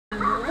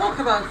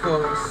welcome back,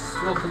 folks.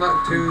 Welcome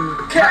back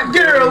to Cat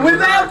Girl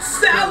Without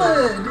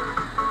Salad!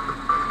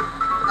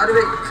 I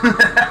didn't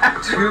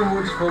make too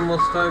much fun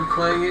last time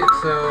playing it,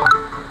 so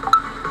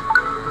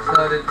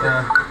decided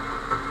to.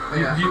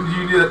 Do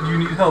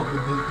you need help with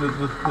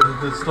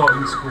the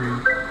starting screen?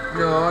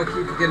 No, I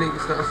keep forgetting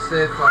it's not a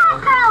save file.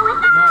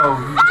 No,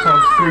 you just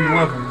have 3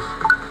 levels.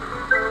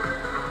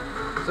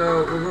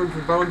 So we're going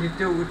to Bounty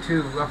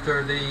 2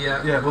 after the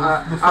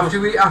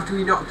after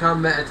we knocked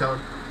down Mettaton.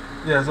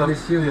 Yes, in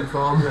his human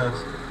form. Yes,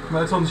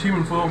 Mettaton's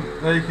human form,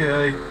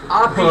 aka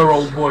her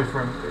old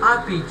boyfriend.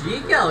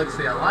 RPG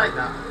Galaxy, I like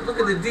that. Look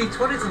at the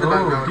D20s in the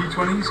background.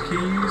 D20s,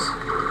 keys,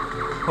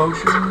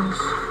 potions,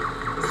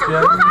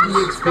 gems,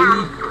 EXP,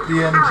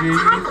 DMG,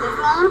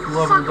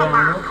 level down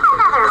up.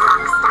 Another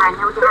rock star,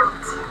 no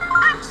doubt.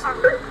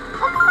 Actually,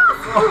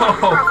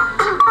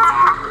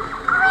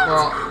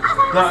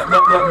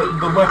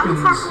 the weapons.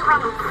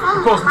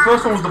 Of course, the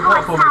first one was the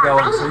platforming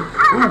galaxy.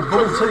 Ooh,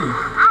 bubble tea.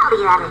 I'll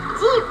be at a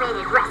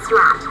D-rated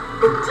restaurant.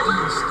 The D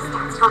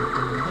stands for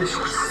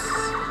delicious.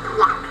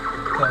 Yeah.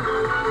 Okay.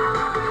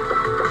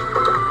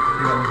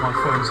 That was my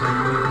phone saying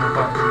you need more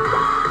battery.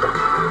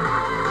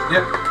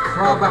 Yep.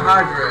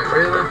 Carbohydrate,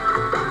 really?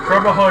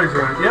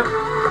 Carbohydrate, yep.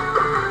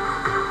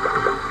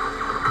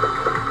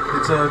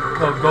 It's a,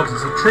 oh god,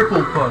 it's a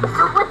triple pun. So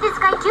what'd this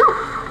guy do?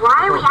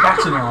 Why are we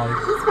acting?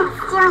 He's been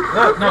stealing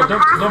No,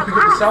 don't pick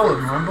up the salad,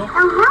 remember? Oh,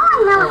 no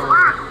one knows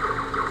why.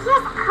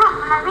 Here's a clip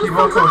from a recent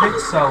Kiboko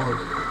hates salad.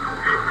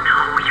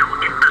 No, you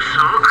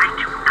imbecile. I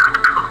do not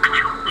cook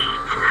to eat.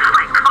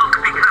 I cook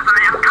because I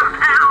am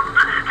compelled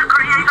to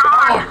create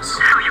art.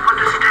 Do you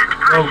understand,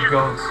 precious? Oh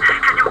god.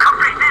 Can you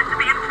comprehend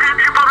the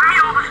intangible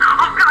muse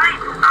who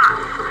guides us?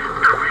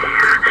 The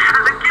rare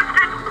and the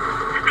gifted,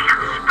 the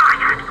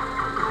inspired.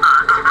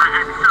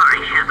 I'm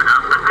sorry, Chef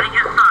Enough. I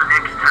just saw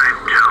next time.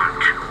 Don't.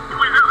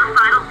 With a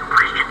final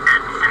question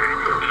answer.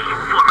 A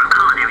former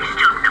culinary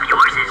student of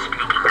yours is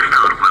taking the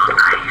food world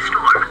by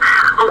storm.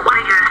 What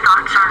are your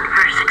thoughts on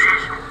her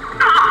success?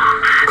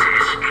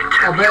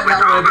 I bet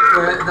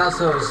that's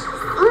us.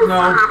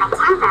 No.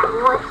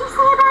 What'd he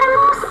say about a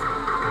moose?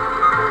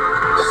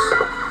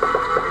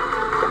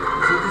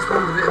 See, this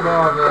one's a bit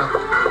more of a...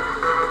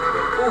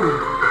 Ooh.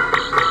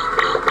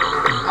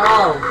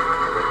 Oh.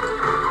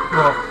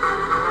 What?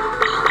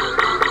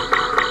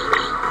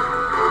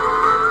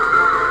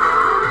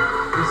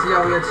 You see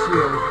how we had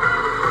shield?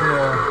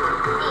 Yeah.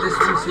 This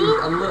one seems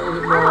a little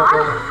bit more of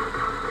a...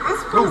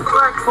 This Ooh, place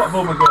looks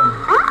platformer gun.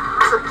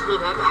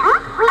 complicated.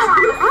 We're on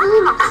the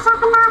scene of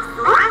Chekhov's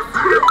last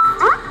house.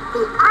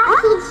 The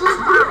RPG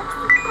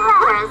Galaxy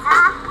Brothers,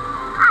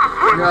 I've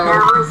heard No, of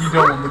those. you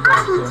don't want the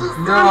guns, RPG though.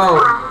 stands No.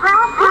 for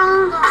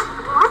role-playing game.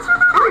 What's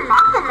with the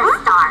map and the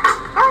stars?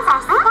 Those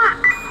are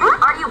stacks.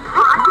 Are you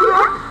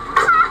positive?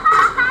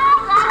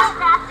 Get it,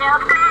 that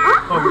joke?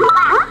 Oh.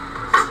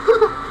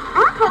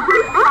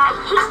 I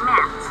hate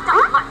math.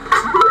 Don't look.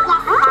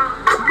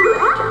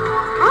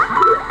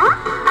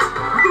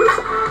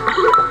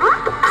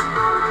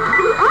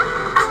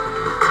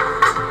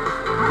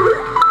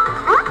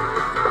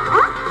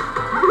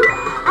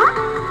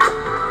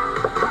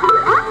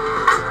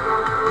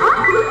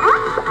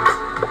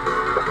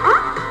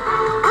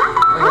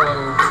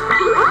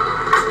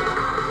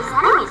 These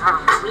enemies are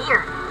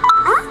weird.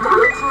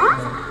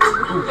 Skeletons,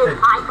 winged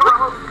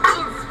eyeballs,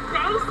 in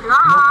space,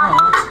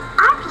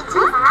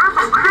 RPGs are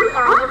often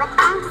popular with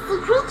fantasy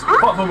creatures.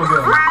 Platformer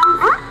gun.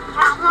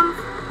 Dragons,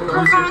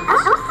 lizards.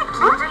 Those the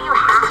games where you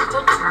have to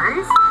take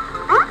turns?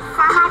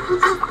 Some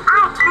RPGs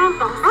are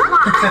turn-based,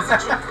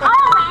 yes.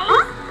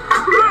 Always.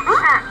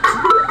 Okay.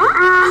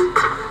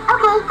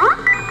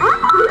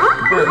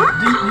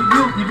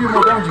 You do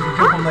more damage if you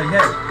jump on their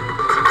head.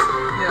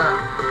 Yeah.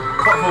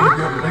 Platformer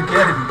gun,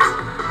 again.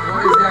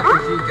 What is the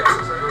RPG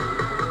Galaxy?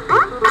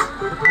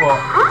 What?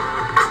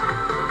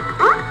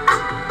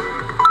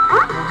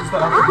 What does that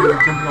have to do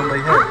with jumping on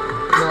their head?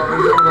 No, it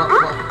was all about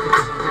platform.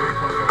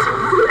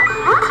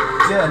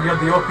 Yeah, and you have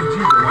the RPG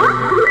gun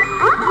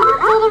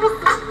over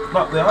there.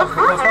 But that's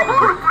that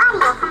one.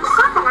 Audio from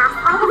Chekhov's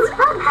latest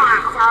food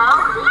class. So,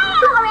 play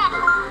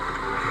already.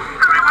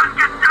 Everyone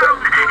get down,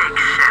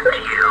 except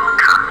you.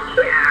 Come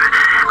here.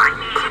 I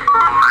need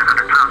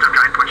 500 pounds of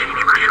dried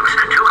porcini mushrooms,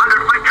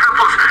 200 white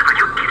truffles. Are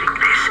you getting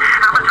this?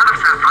 Avatar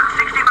saffron,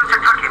 60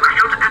 matsutake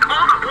mushrooms, and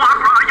all the foie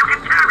gras you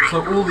can carry.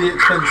 So all the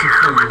expensive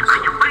What foods.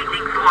 are you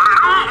waiting for?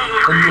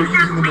 And you're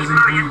using them as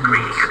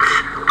ingredients.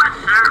 But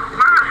sir,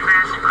 we're a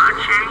fast food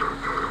chain.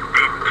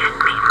 Then get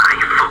me my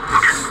food.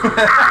 Or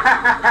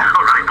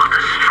I will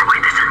destroy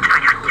this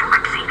entire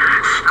galaxy,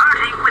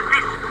 starting with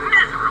this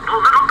miserable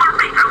little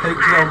burrito.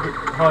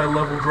 High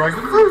level dragon.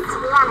 Seems to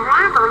be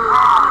unraveling.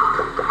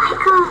 I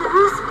call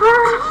this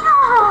burrito.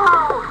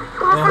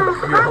 There's only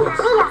one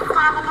burrito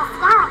stand in this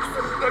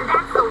galaxy, and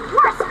that's the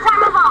worst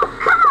crime of all.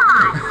 Come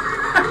on!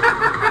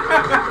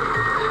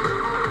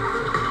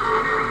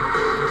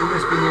 You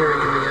must be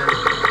hearing him again.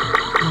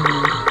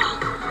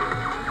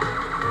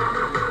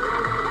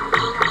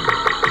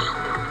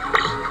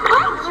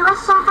 Weren't you a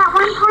chef at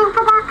one point,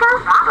 Kabako?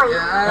 Probably.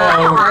 Yeah,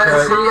 Oh,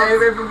 okay. see,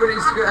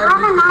 everybody's...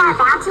 Rather not a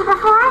bounty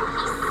before?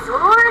 He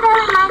sort of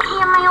reminds me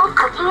of my old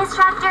cooking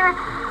instructor,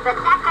 but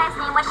that guy's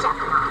name was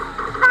Shepard.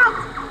 But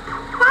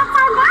that's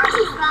our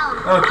bounty's name.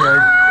 Okay.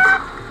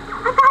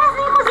 I thought his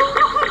name was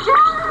Angel Kid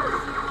Jones.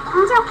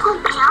 Angel Kid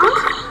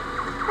Jones?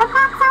 But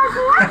that sounds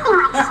nothing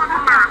like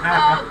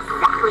Shepard.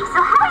 Exactly. So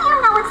how do you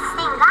know it's the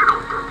same guy?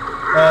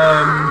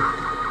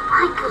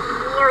 I could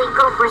really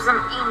go for some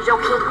angel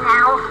cake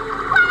now.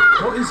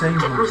 What is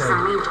angel Get me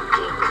some cake? angel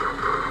cake.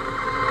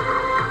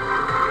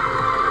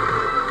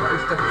 What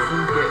is the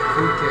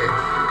food cake?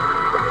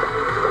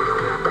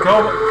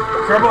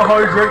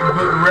 Carbohydrate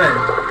but red.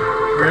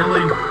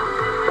 Really?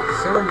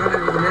 Someone got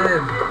it with a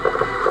name.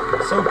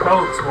 So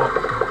palate swap.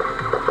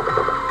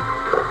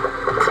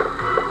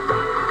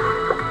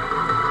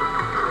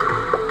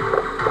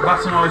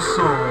 Bat and I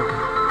saw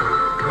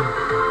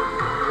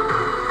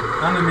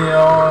anime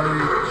eye,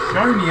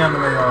 shiny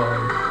anime eye.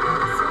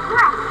 So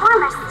you're a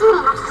former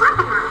student of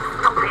Shepard.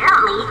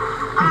 Apparently.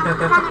 Then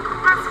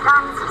Professor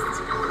Guns used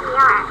to be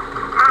your,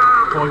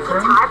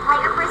 Boyfriend? guitar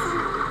player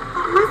person.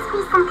 There must be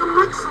some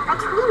connection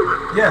between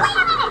them. Yes. Wait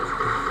a minute!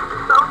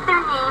 Both their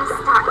names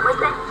start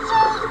with a G.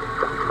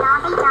 No,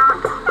 they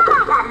don't. I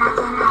got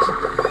nothing.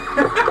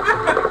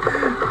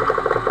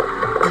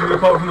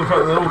 Apart from the fact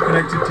that they're all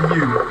connected to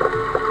you.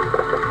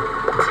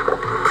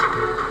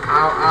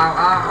 Ow, ow,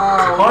 ow,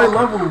 ow. High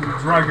level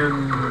dragon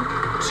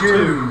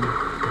 2.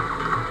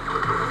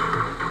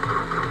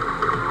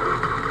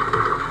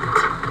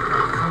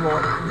 Come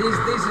on, these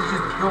are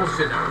just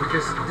bullshit now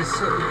because this,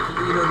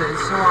 you know,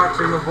 it's so hard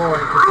to avoid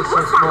because Oh, they're so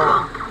here's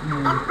small.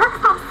 something. It looks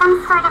like some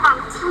sort of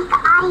antique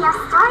audio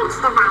storage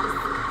device.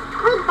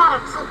 We'd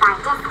better keep our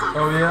distance.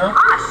 Oh yeah?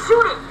 Ah,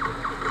 shoot it!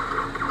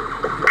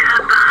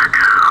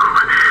 Tobacco,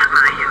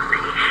 my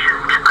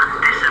impatient,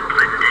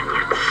 undisciplined, and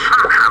yet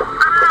somehow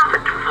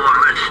beloved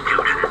former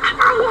student.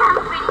 Oh,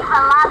 yeah, pretty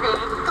beloved.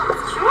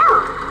 It's true.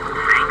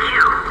 Thank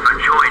you for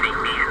joining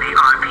me in the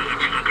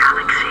RPG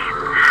galaxy.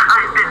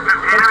 I've been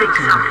preparing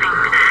something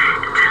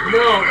delicious.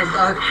 No,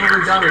 I've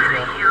probably done it for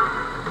now. you.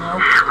 No.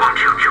 Won't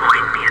you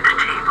join me at the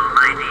table,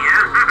 my dear?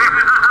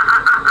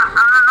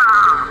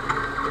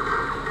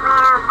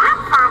 Well,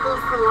 that's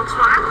obviously a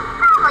trap.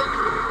 Probably.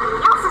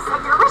 He also said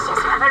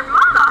delicious. And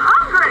Mama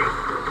hungry!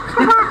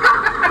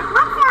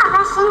 Let's not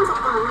rush into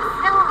things.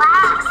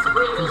 Relax,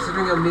 sweetie.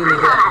 Considering I'm nearly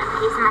I dead. gotta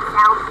appease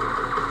myself.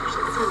 You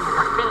should see me in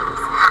the face.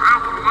 I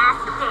can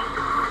last a day.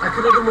 I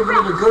could have done with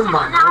another gun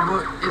by now,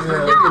 but it's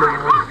not Yeah. giving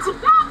it one. To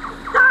get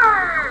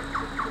served!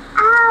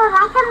 Oh,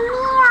 like a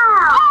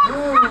meal!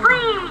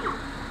 Exactly!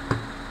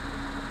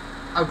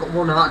 I've got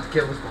one heart to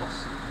kill this boss.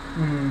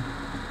 Hmm.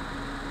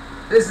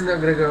 This is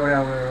not gonna go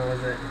down very well,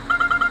 is it?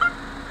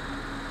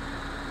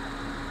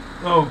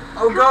 Oh,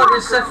 Oh god,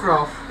 it's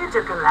Sephiroth.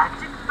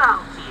 Intergalactic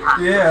bounty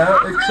hunter. yeah,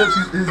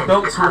 except his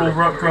belts are all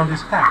wrapped around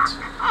his hat.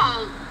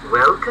 Hey,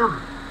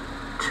 Welcome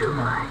to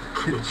my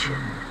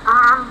kitchen.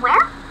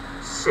 where?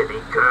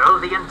 Silly girl,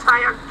 the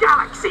entire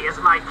galaxy is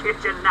my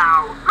kitchen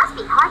now. Must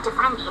be hard to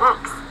find the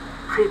eggs.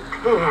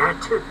 Prepare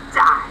to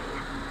die.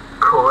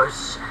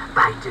 Course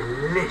by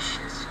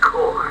delicious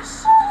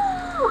course.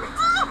 Ooh,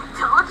 see?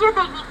 Told you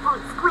they'd be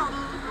food,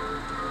 Squiddy.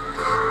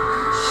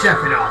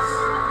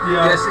 Sephiroth.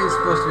 Yeah. Yes, it's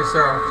supposed to be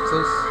Sephiroth, so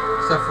it's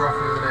Sephiroth,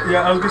 isn't it?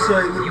 Yeah, I was gonna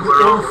say,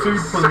 all food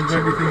puns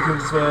make me think of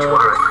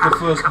the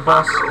first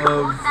boss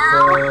of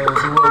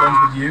The World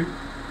Ends With You.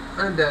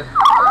 I'm dead.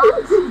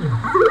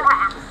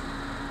 Perhaps.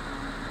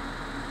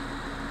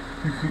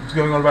 Who keeps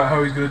going on about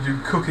how he's going to do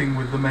cooking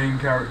with the main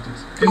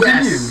characters.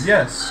 Continue,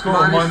 yes.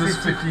 Score minus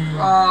 $50,000.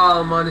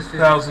 Oh, minus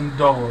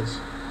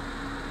 50.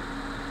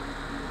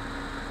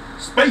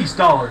 Space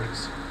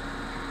dollars.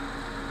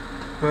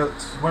 But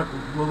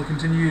will it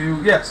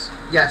continue? Yes,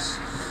 Yes.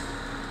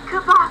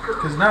 Kabako,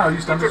 because now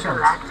you stand a chance.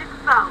 intergalactic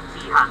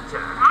bounty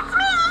hunter That's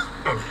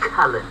me. and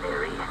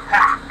culinary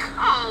hack.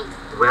 Hey,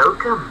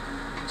 Welcome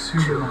to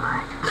To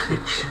my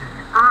kitchen.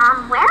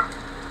 where?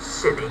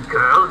 Silly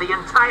girl, the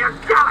entire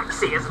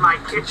galaxy is my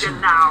kitchen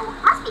now.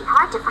 Must be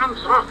hard to find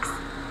the eggs.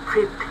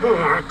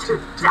 Prepare to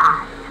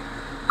die.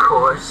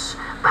 Course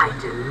by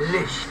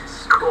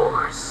delicious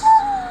course.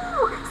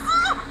 Ooh,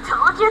 see?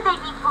 Told you they'd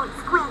be food,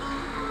 Squiddy.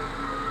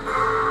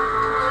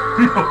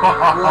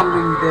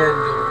 One-winged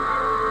angel.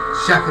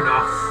 Shacking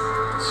off.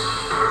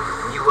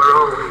 You were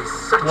always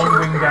such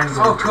One-winged a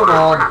angel. Oh, come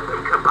on.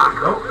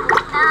 Kabako.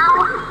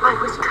 No. I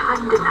was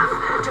kind enough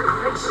to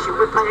grace you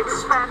with my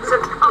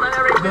expansive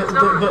culinary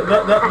wisdom.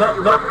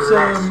 That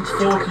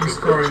fork he's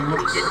throwing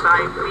looks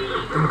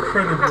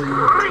incredibly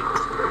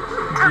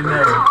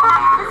generic.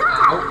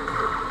 Ow.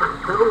 But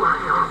though I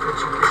offered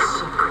you the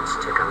secrets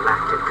to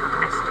galactic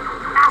domestic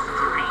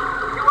mastery,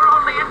 you were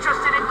only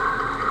interested in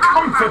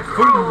Comfort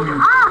food!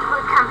 All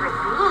food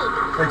comforts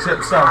me.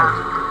 Except salad.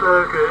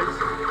 burgers,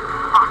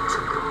 hot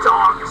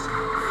dogs,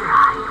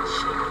 fried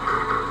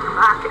chicken,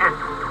 mac and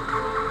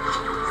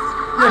cheese.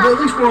 Yeah, but at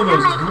least one of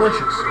those is You're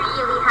delicious. making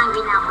me really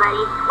hungry now,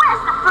 buddy.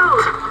 Where's the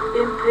food?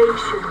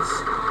 Impatience.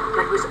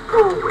 That was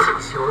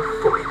always your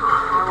foible.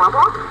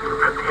 What?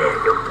 Prepare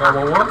your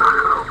What?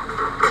 Kabako.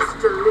 This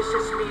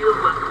delicious meal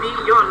will be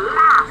your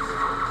last.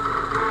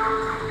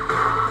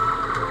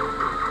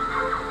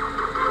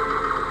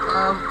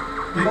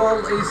 Well,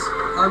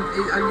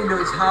 and you know,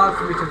 it's hard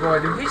for me to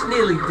avoid him. He's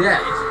nearly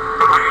dead.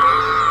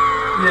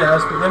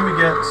 Yes, but then we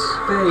get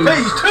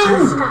Phase 2!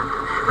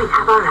 We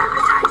have our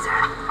appetizer.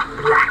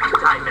 Black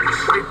diamond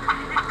shrimp,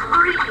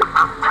 cream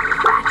of duck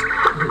fat,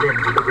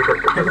 blended with a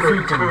Get the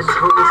food things.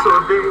 tentacles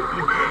sorbet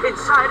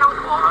inside a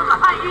warm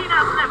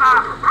hyena's liver.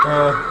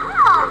 No!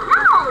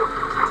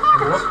 Can I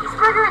have a What?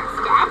 cheeseburger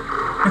instead?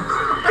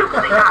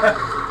 Absolutely not.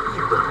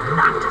 You will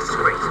not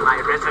disgrace my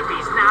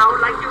recipes now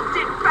like you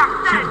did back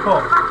then. Cheap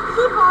pot. But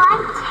people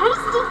like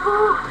tasty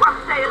food. What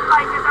they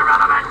like is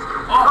irrelevant.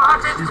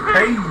 Art is His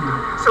pain. pain.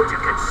 So to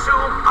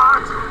consume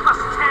art must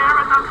tear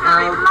at the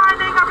very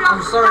lining of your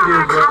I'm sorry,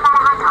 dude, How but about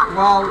a hot dog?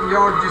 while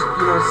you're just,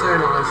 you know,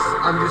 saying all this,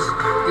 I'm just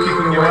eating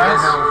Kicking away your at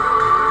ass? health.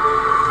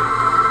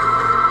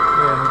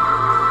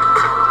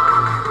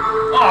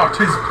 Yeah. Art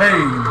is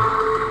pain.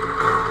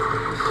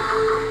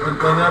 And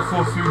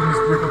therefore food needs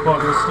to rip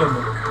apart your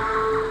stomach.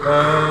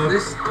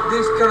 This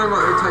kind of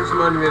attacks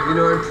reminded me of, you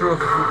know,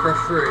 Trophy from Crash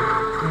 3.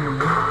 You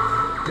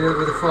know,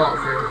 with the fart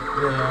thing.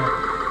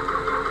 Yeah.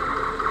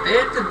 I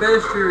had to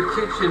burst your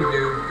kitchen,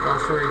 dude. Oh,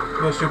 sorry.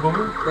 Burst your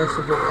bubble? Burst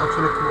the bubble. I'm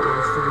trying to come up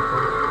with a story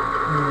point.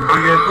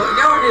 Yeah. But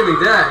you're nearly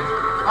dead.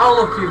 Oh,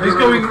 look, you've He's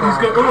done going, it before.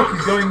 oh look,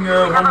 he's going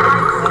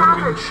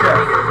one-winged chef.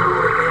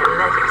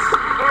 Lettuce,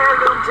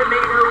 heirloom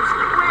tomatoes,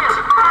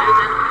 whale pies,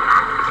 and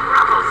black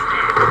truffle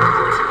sticks.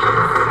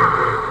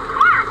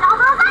 And all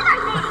those other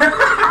things.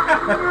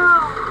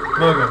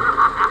 Burger.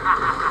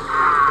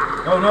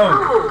 Oh no.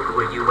 How old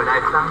were you when I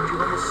found you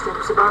on the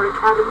steps of our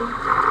academy? 8.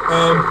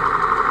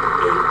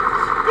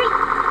 3,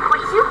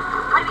 42.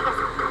 What do we guess?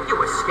 You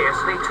were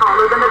scarcely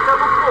taller than a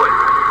double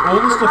boiler. All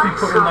the stuff he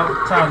put in that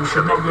pan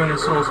should not go in a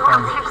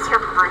saucepan. Well, there's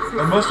your first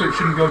And most of it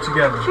shouldn't go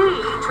together.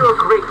 Key to a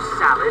great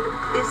salad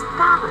is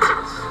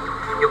balance.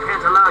 You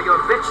can't allow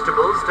your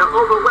vegetables to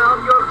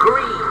overwhelm your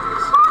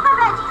greens. All the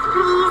veggies,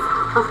 please.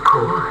 Of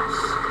course.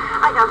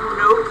 I have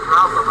no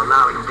problem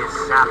allowing this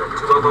salad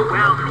to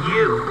overwhelm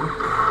you.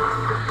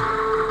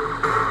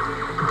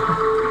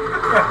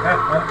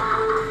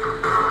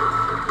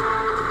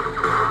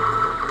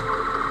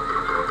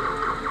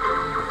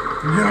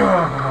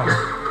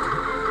 Yeah.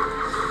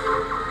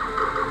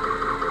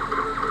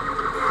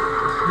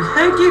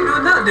 Keep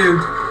doing that, dude.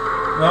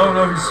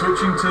 No, he's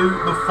switching to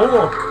the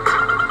fork.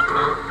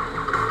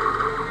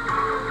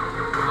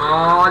 Come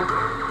on.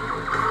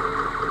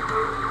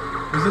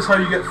 Is this how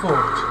you get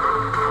forked?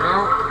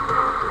 No.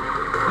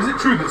 Is it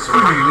true that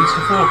spooning leads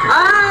to forking?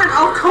 And,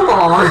 oh, come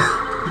on.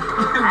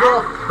 You've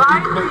got...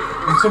 But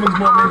he summons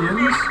more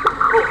minions? Of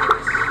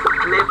course.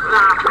 Le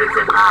plat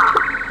principal.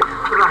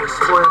 Thrice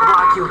boiled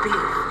wagyu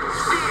beef.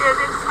 Seared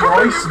in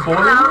Thrice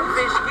boiled?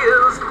 clownfish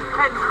gills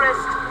and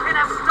dressed in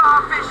a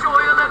starfish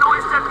oil and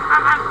oyster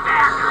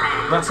camembert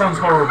glaze. That sounds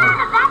horrible.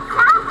 That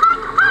sounds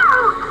like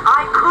food.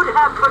 I could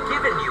have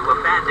forgiven you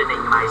abandoning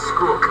my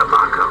school,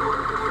 Kabako.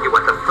 You were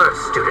the first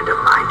student of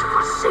mine to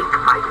forsake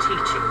my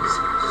teachings.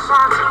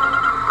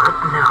 But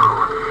no,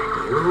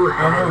 you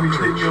had he's to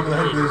hitting you over the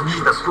head with his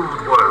change meat. the food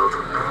world.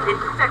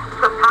 Infect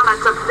the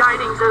palates of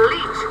dining's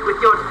elite with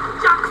your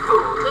junk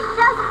food. It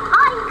does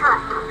body good.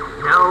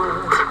 No.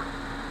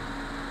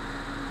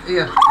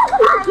 Here.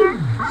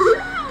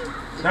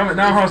 Damn it,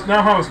 now how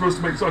I'm supposed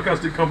to make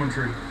sarcastic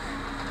commentary?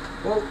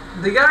 Well,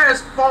 the guy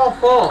has 4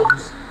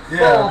 forms.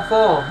 Yeah.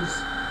 4 forms.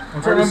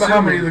 I'm trying to remember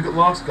how many the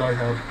last guy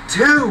had.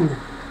 2.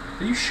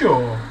 Are you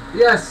sure?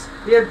 Yes,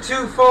 he had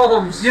 2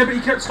 forms. Yeah, but he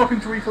kept stopping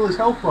to refill his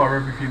health bar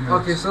every few minutes.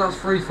 Okay, so that's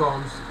 3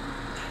 forms.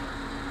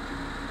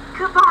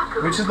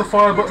 Kabako. Which is the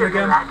fire button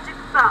again? Intergalactic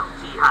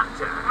bounty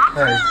hunter.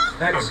 Hey,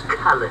 And X.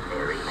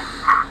 culinary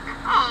hack.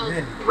 Hey,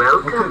 Yeah.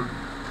 Welcome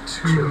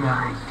To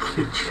my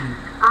kitchen.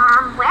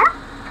 where?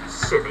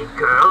 Silly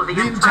girl, the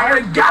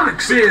entire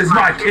galaxy is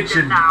my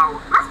kitchen. now.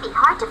 Must be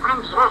hard to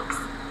find the eggs.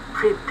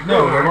 Prepare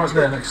No, they're right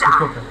there to next to die.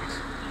 cookout.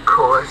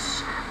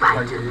 Course by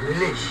By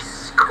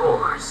delicious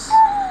course.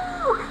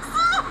 Ooh,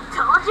 see?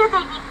 Told you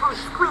they'd be food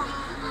squinty.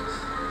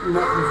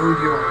 Not the food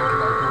you want to think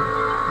about, no?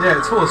 Yeah,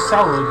 it's full of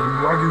salad and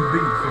wagyu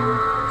beef and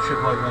shit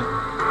like that. Yeah,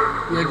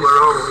 You just were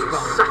always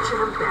spam. such an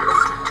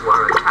embarrassment to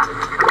our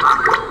academy,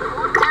 Kabako.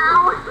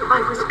 No. I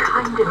was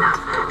kind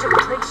enough to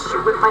place you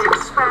with my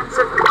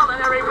expansive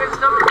culinary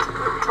wisdom,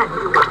 and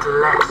you were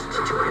blessed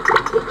to have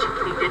been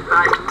educated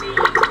by me,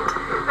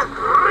 the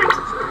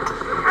great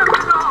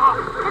Kevador.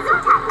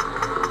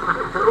 But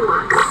though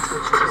I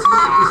switched to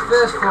His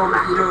first form,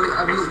 you know,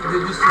 I mean, they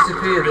just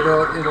disappear. They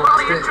don't, you know,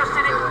 only stick interested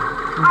in together.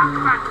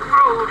 hot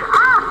food.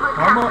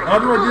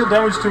 How do I deal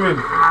damage to him?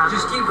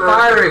 Just keep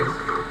firing.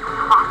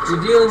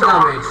 You're dealing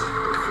damage.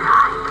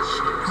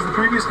 Because the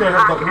previous guy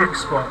had that weak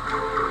spot.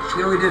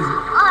 No, we didn't.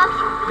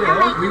 Look,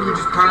 Yeah, we were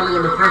just piling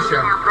under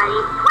pressure. Now, buddy.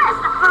 Where's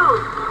the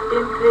food?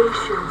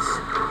 Impatience.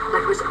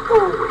 That was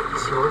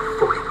always your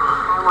foible.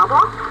 I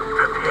wobble?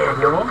 Prepare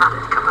your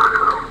palate,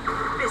 Kabako.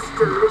 This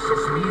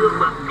delicious meal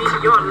will be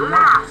your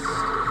last.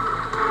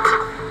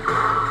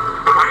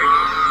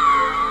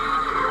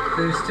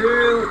 There's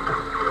 2.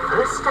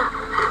 First up,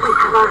 we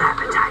have our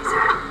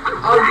appetizer.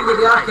 Oh, you get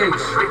the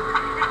arcades. Shrimp,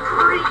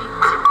 cream,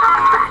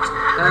 fat,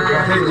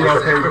 I hate the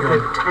arcade gun.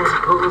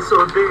 Temple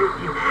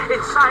sorbet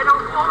inside a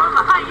warm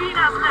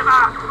hyena's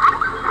liver.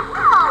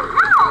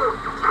 No!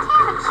 Can't you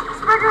have a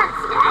cheeseburger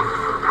instead?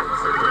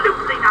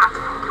 Absolutely not.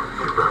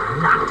 You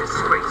will not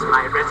disgrace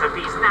my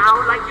recipes now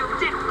like you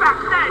did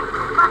back then.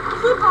 But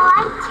people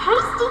like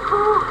tasty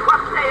food.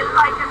 What they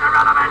like is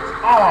irrelevant.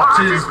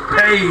 Art is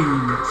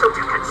pain. So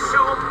to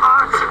consume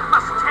art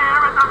must tear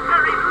at the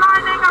very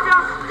lining of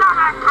your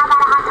stomach. How about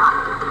a hot dog?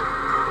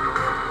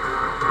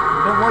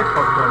 I don't like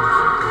hot dogs.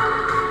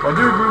 But I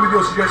do agree with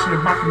your suggestion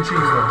of mac and cheese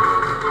though.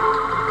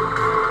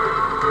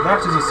 That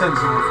is a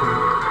sensible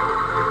food.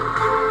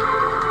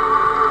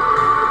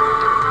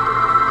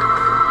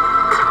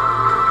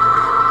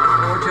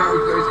 Watch out,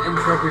 we've got his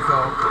entropy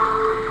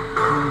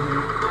fall.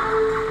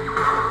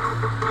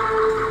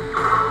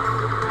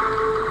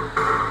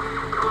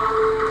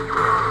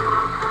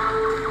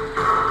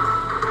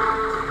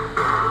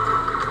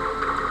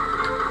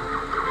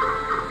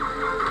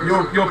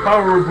 Your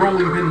power of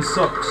rolling pins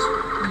sucks.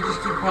 You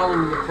just keep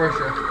piling the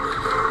pressure.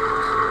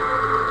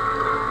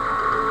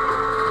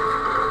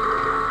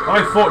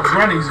 I fought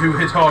grannies who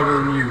hit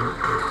harder than you.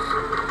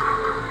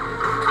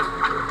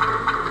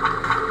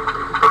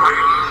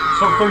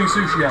 Stop throwing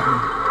sushi at me.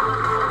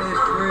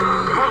 It's free.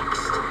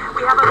 Next,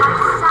 we have a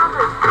nice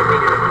salad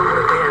made of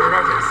Rudolph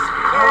lettuce,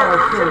 cool.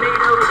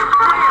 tomatoes,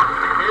 quail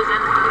feathers,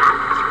 and black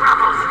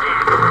truffle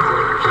sticks.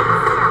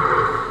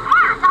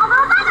 And all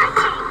those other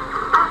things.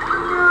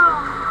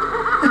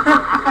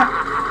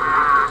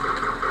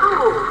 How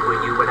old were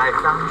you when I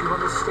found you on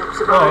the steps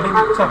of Oh, I our didn't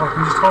academy? tap, I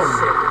can just hold it.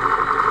 7,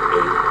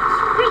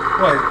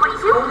 8. Wait.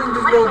 22? Holding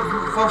does go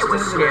faster,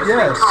 was isn't it? scarcely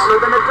Yes. taller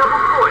than a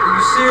double point. Are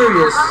you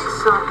serious? I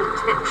saw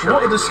potential.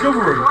 What a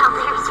discovery. Well,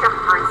 there's your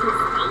first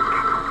mistake.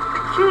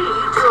 The key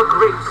to a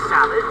great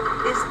salad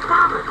is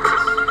balance.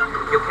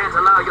 You can't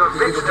allow your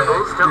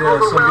vegetables to Yes, I'm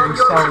overwhelm getting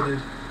your...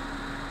 saladed.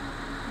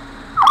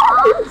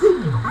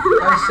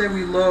 I say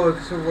we lower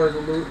because otherwise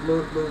we're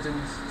losing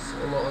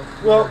a lot of...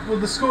 Well,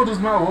 the score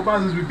doesn't matter. What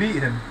matters is we beat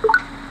him.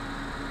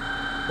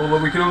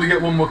 Although we can only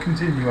get one more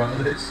continue out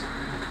of this.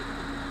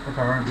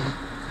 Apparently.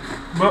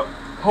 But,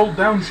 hold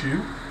down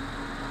shoot.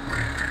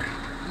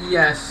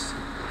 Yes.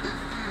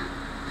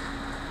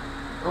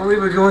 Oh, we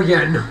would go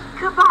again.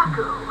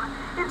 Kabako,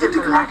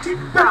 Intergalactic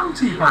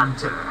bounty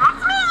hunter.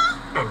 That's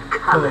me. and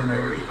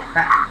Culinary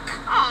hack.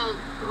 Hey,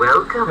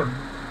 Welcome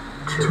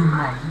To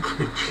my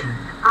kitchen.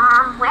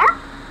 where?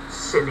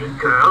 silly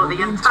girl.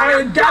 The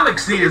entire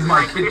galaxy is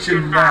my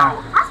kitchen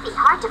now. Must be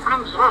hard to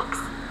find the eggs.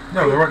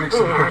 No, they're right next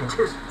to the Prepare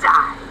cooker. to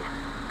die.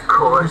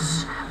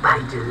 Course by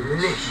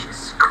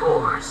delicious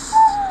course.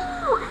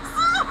 Ooh,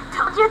 see?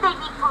 Told you they'd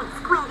be food,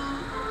 Squiddy.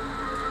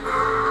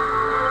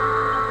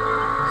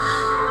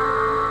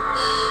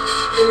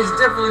 It's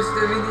definitely,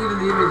 I mean, even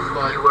the image is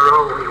like... You were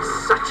always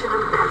such an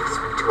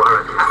embarrassment to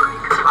our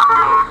academy,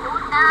 Kabako. Oh,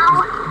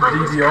 no. I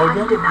was DDR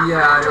kind gun? enough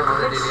Yeah, I to don't know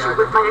the bless you DDR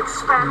with my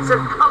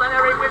expansive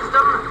culinary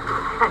wisdom,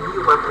 and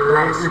you were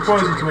blessed It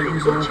requires you to make be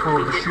use of all four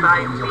of the educated shoot by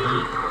things, I me,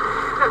 think.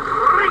 the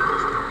great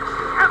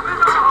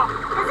Kavanaugh.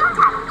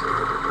 Gesundheit.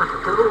 But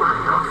though I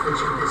offered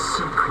you the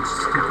secrets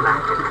to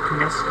galactic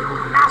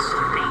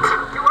masterpiece,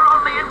 you were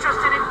only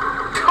interested in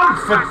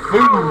Comfort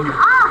food!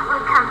 Oh,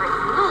 food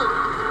comforts me.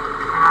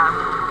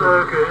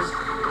 hamburgers,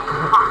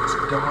 hot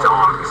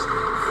dogs,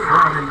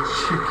 Fried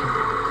chicken.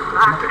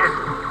 mac and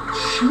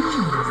Cheese.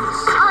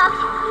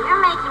 Okay, you're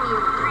making me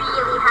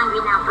really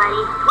hungry now,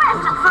 buddy.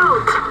 Where's the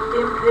food?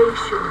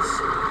 impatience.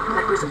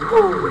 That was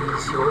always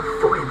your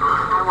foible.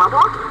 I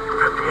wobble?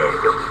 Prepare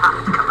your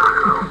palate,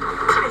 Kabako.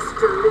 This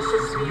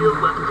delicious meal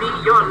will be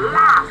your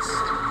last.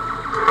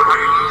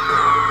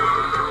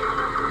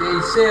 Yeah,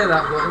 you say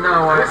that, but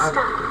no, First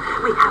up,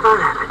 we have our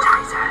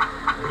appetizer.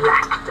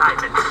 Black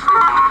diamond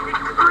shrimp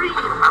and cream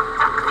of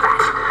duck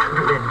fat,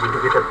 blended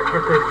with a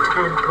peppered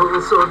tadpole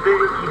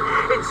sorbet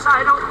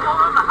inside a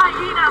warm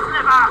hyena's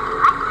liver.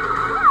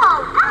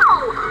 No!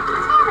 Can't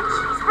you have a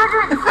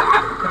cheeseburger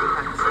instead?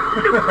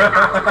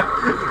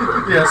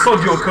 Yeah, sod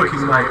your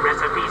cooking, My mate.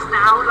 recipes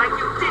now like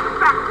you did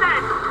back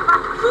then.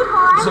 But people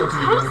like Sort of,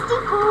 tasty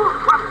food.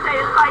 What they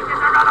like is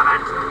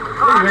irrelevant.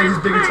 Anyway, his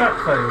big attack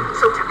failed.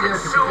 So to Yeah,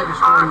 'cause you consume kept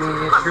destroying art the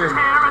must shrimp.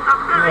 tear at the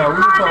very Yeah, I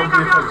wouldn't thought it lining would be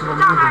of your effective on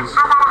stomach. others.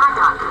 How about a hot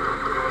dog?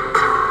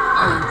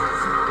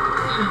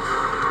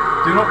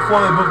 Do not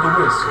fly above the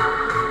whisk.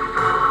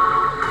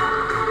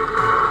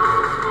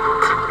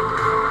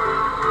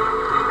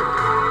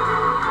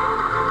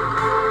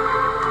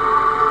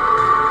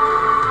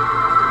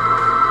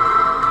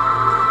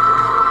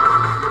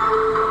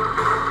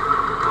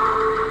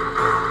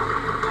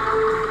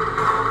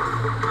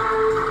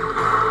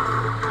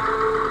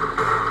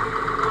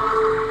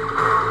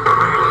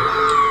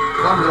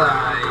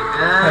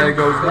 There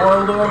goes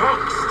Wilder.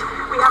 Next,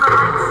 we have a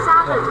nice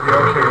salad. That was the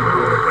arcade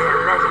boy.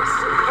 With lettuce,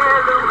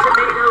 heirloom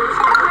tomatoes,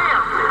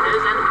 quail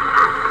feathers, and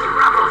black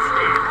truffle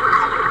sticks.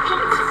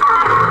 Pizza.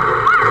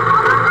 Yeah,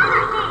 all those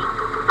other things.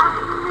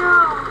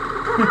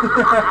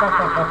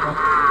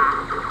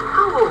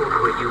 How old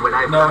were you when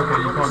I No, found okay,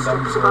 you you on the can't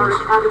damage steps of our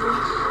those. academy?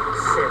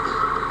 7,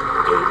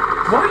 8.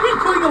 Why are you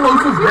putting a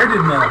loaf of bread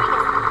in there?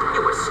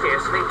 You were were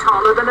scarcely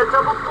taller than a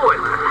double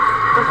boiler,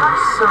 but I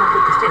saw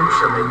the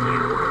potential in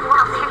you.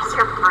 Well, there's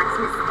your first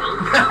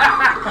mistake.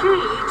 The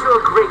key to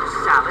a great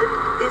salad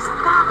is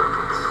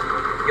balance.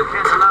 You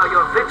can't allow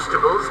your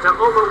vegetables to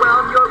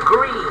overwhelm your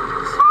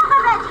greens. All the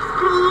veggies,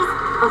 please.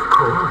 Of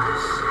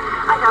course.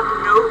 I have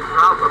no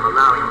problem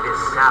allowing this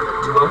salad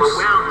to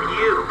overwhelm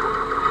you.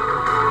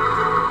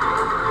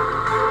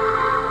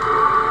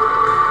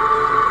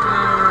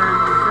 And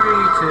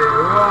 3, 2,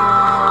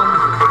 1.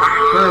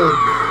 Boom.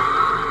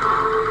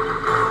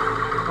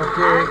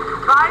 Okay. And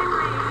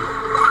finally,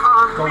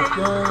 on Gold main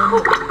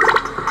gun. course,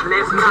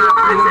 les Some of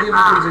the things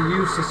plats are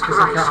useless because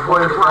I rice can't hold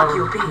boiled it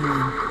wagyu down.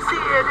 beef,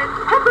 seared in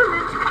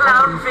peppermint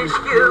clownfish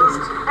gills,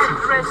 and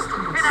dressed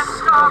in a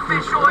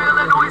starfish oil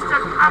and oyster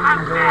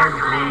camembert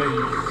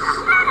glaze.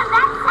 None of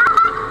that sounds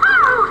like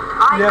food.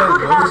 I Yeah,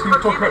 could well, have you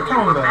talk forgiven about you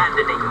camembert.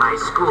 abandoning my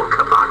school,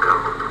 Kabako.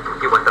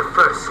 You were the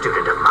first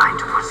student of mine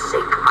to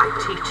forsake my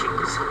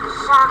teachings.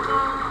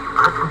 Shocking.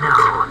 But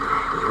no,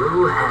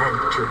 you had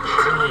to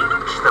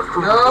change the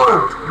food No,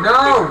 world.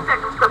 no.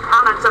 Infect the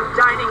palates of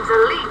dining's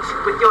elite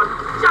with your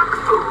junk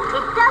food.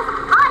 It does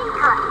body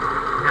cook.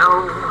 No.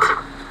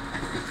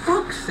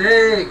 Fuck's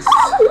sakes.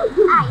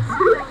 Ice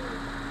cream.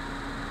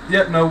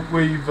 Yeah, no,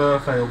 we've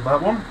failed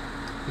that one.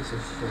 Piece of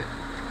shit.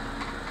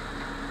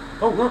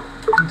 Oh, look,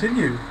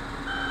 continue.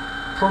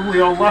 Probably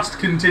our last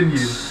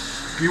continue.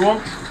 You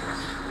want?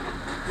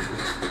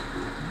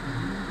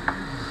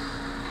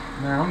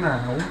 Now,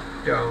 No.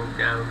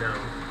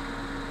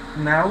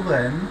 now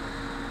then,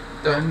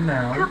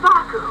 now,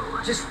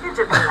 Kabako. Just-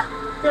 interpret.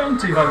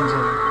 bounty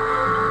hunter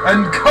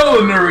and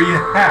culinary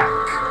hack.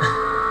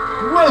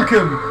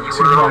 Welcome You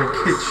to were my always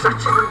kitchen.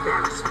 such an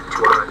embarrassment to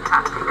our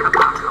academy,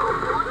 Kabako.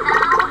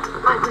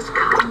 I was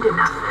kind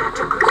enough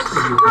to grace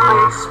you with my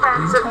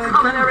expansive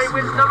culinary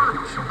wisdom,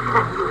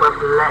 and you were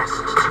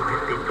blessed to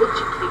have been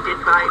educated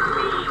by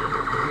me,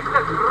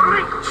 the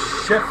great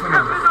Chef and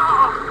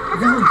Kavanaugh.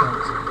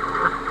 Valentine's.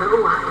 But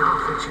though I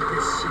offered you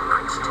the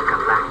secrets to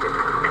galactic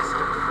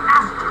domestic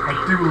mastery, I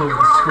do love you the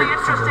were only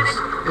script for interested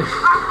this. in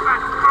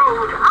comfort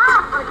food,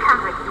 All food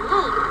comforts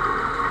me.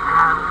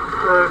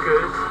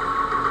 hamburgers,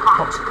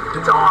 hot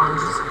dogs,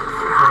 dogs,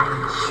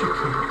 fried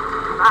chicken,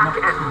 mac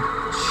mac and and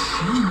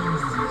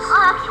cheese.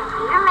 Okay,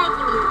 you're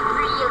making me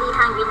really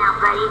hungry now,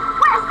 buddy.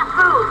 Where's the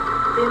food?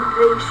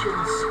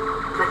 impatience.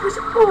 That was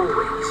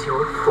always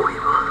your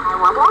foible. I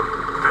wobble.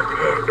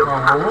 Prepare your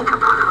Oh. palate,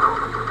 Kabako.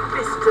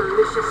 This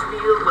delicious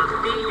meal will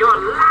be your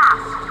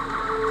last.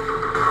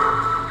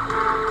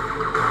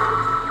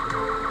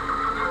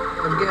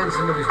 I'm getting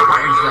some of his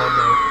buttons down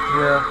now.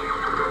 Yeah.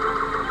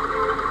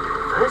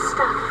 First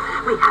up,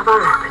 we have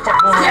our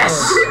appetizer. Yes!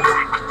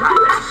 Black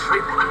diamond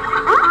shrimp,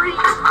 cream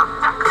of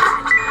duck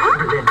fat,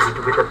 blended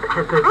with a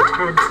peppered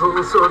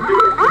tadpole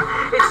sorbet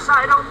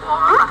inside a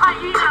warm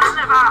hyena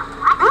liver.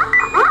 No,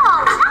 no.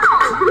 Can't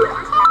have a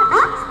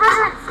cheeseburger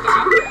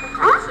instead.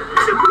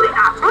 Absolutely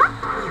not.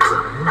 You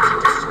will not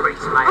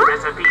disgrace my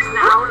recipes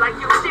now like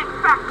you did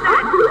back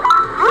then.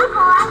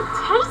 People like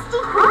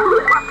tasty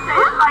food. What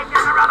they like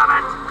is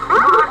irrelevant.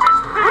 Art is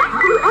pink.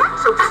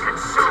 So to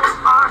consume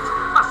art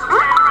must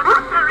tear at the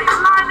very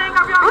lining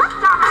of your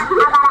stomach. How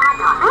about a hot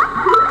dog?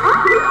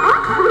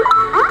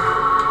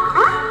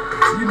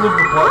 You love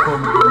the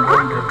platform game,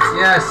 don't you?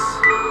 Yes.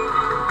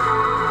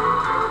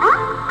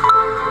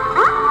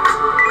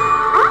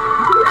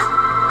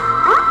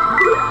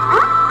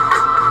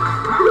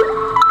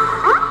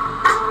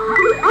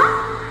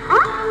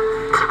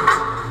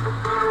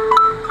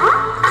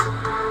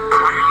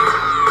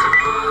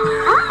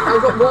 I've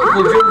got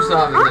multiple jumps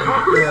out of it.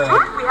 Yeah.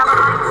 We have a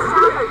nice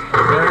salad.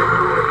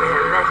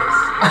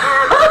 Lettuce.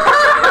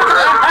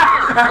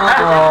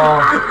 Oh,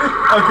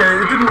 Okay,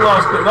 it didn't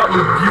last, but that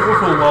was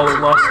beautiful while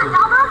it lasted.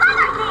 All those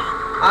other things.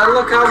 and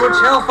look how much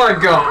health I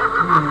got.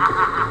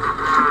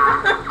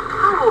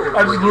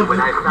 I just love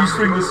that you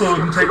swing the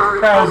sword and take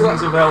thousands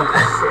of health. 3,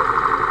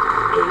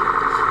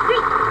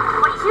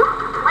 42.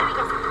 What do we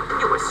get?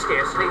 You were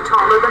scarcely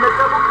taller than a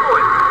double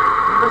boiler,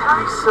 but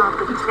I saw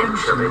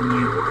potential in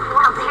you.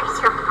 Well, there's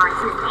your first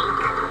mistake.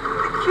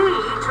 The key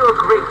to a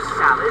great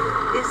salad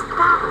is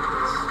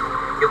balance.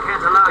 You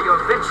can't allow your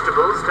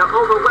vegetables to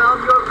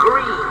overwhelm your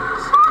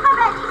greens. All the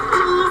veggies,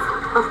 please.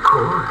 Of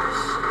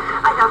course.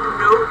 I have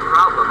no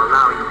problem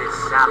allowing this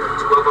salad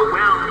to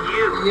overwhelm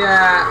you.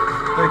 Yeah,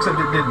 Except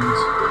it didn't.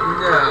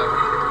 no.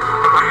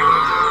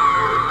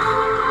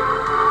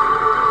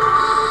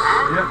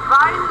 And Yep.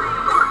 finally,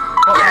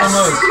 Oh, Yes!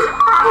 almost.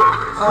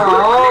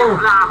 Oh,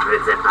 La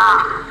Principal,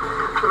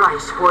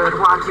 thrice-boiled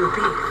wagyu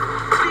beef,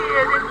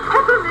 seared in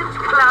peppermint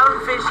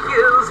clownfish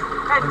gills,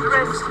 and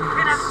dressed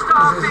in a this is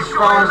starfish as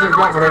far as oil I've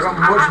got, but I've got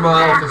much more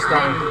health this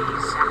time.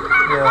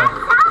 Yeah.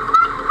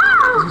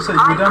 I was gonna say,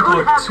 you were down to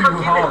like 2 hearts you when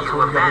you got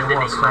your abandoning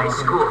last my time, I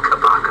think. school,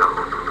 Kabako.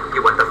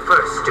 You were the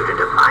first student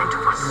of mine to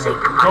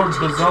forsake my Dodge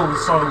the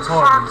teachings. Zelda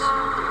style times.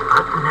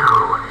 But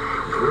no,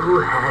 you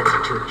had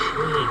to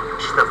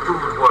change the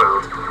food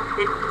world.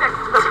 Infect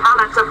the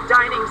palates of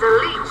dining's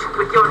elite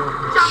with your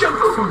junk Junk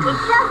food. food. It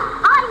does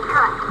body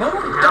cook. No,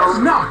 it does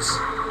not.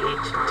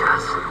 It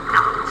does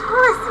not.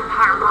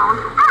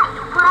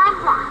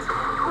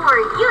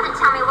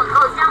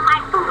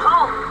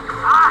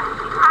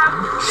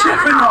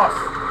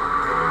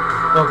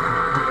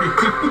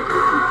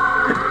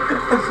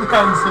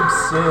 That's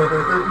absurd.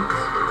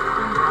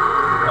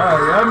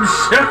 I am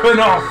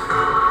Shepanoff.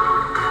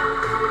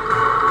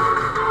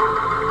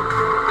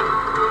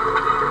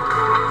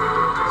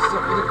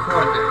 Stop with the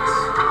credits.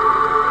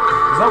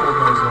 Is that what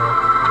those are?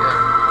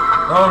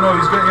 Yeah. Oh no,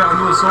 he's getting out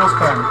another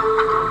saucepan.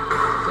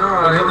 It's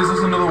alright. Is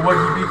this another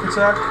Wagyu beef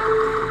attack?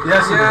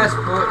 Yes, it Yes, is.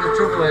 but the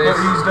trouble is... But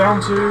he's down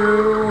to...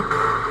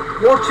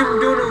 Watch him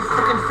do another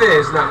fucking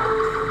phase now.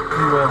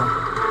 He will.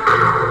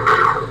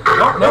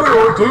 Oh, no,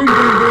 boom, boom,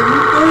 boom.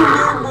 Boom,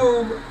 boom,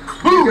 boom.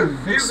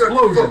 Boom! You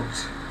Explosion. got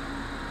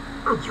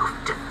fucked. You've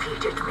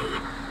defeated me.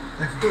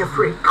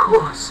 Every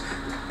course,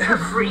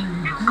 every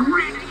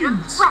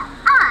ingredient. Well,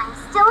 I'm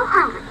still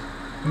hungry.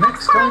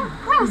 Next time,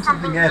 Bring do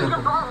something edible.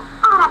 eatable.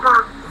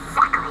 Audible.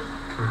 Exactly.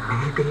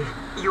 Maybe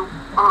you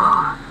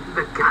are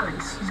the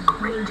galaxy's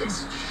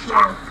greatest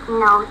chef.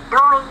 No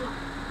doy.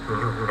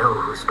 You know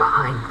who's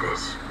behind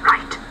this,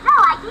 right? No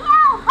idea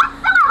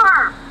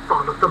whatsoever.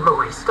 Follow the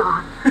Moe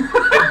Star.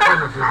 One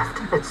diamond left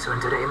at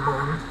Sundere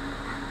Moon.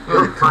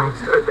 You'll find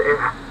her there.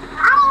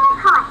 Running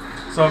the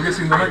course. So I'm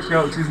guessing the next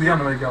galaxy is the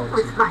anime galaxy.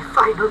 With my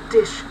final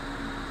dish.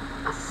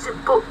 A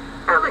simple,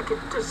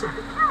 elegant dessert.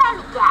 Let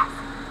me guess.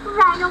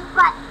 Rhino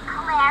butt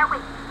Claire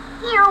with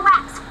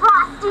earwax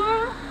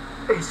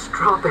frosting. A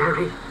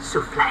strawberry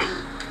souffle.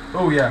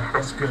 Oh yeah,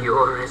 that's As good.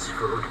 pure as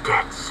food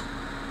gets.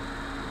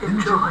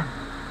 Enjoy.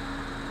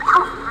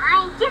 Oh,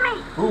 fine.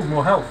 Gimme. Ooh,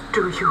 more health.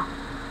 Do you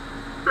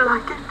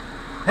like it?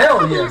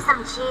 Hell Give you yeah.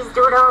 some cheese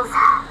doodles.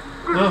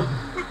 Ugh.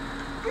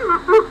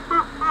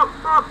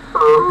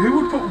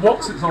 Who would put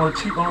Watsits on a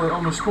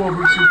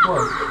strawberry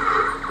souffle?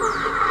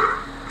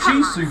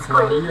 Cheese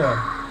souffle, yeah.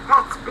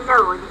 Let's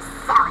blow this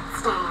salad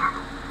stand.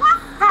 Yes,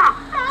 sir.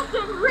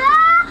 Bacon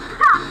wrapped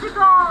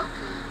popsicle.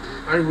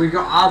 And we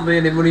got hardly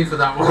any money for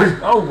that one.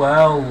 Oh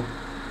well.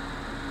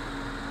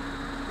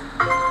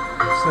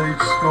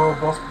 Stage score,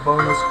 boss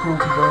bonus,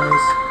 cruelty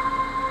bonus.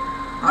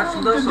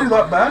 Actually, Didn't do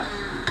that bad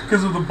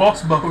because of the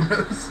boss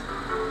bonus.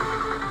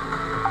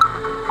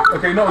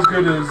 Okay, not as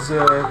good as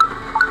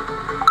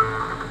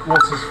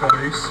what's his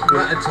face.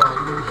 But, Mettaton.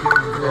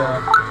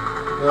 yeah.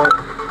 But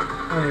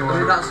I mean,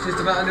 anyway. that's just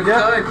about enough Yeah.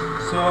 time.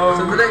 So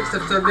the So next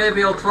episode,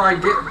 maybe I'll try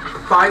and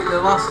fight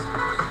the last.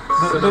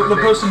 the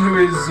person who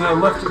is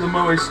left at the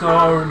Moe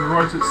Star and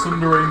right at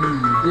Sundere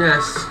Moon.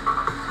 Yes.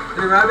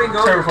 Anyway, I've been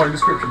gone. Terrifying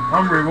description.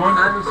 I'm Rewind.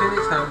 And we'll see you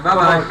next time. Bye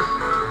bye.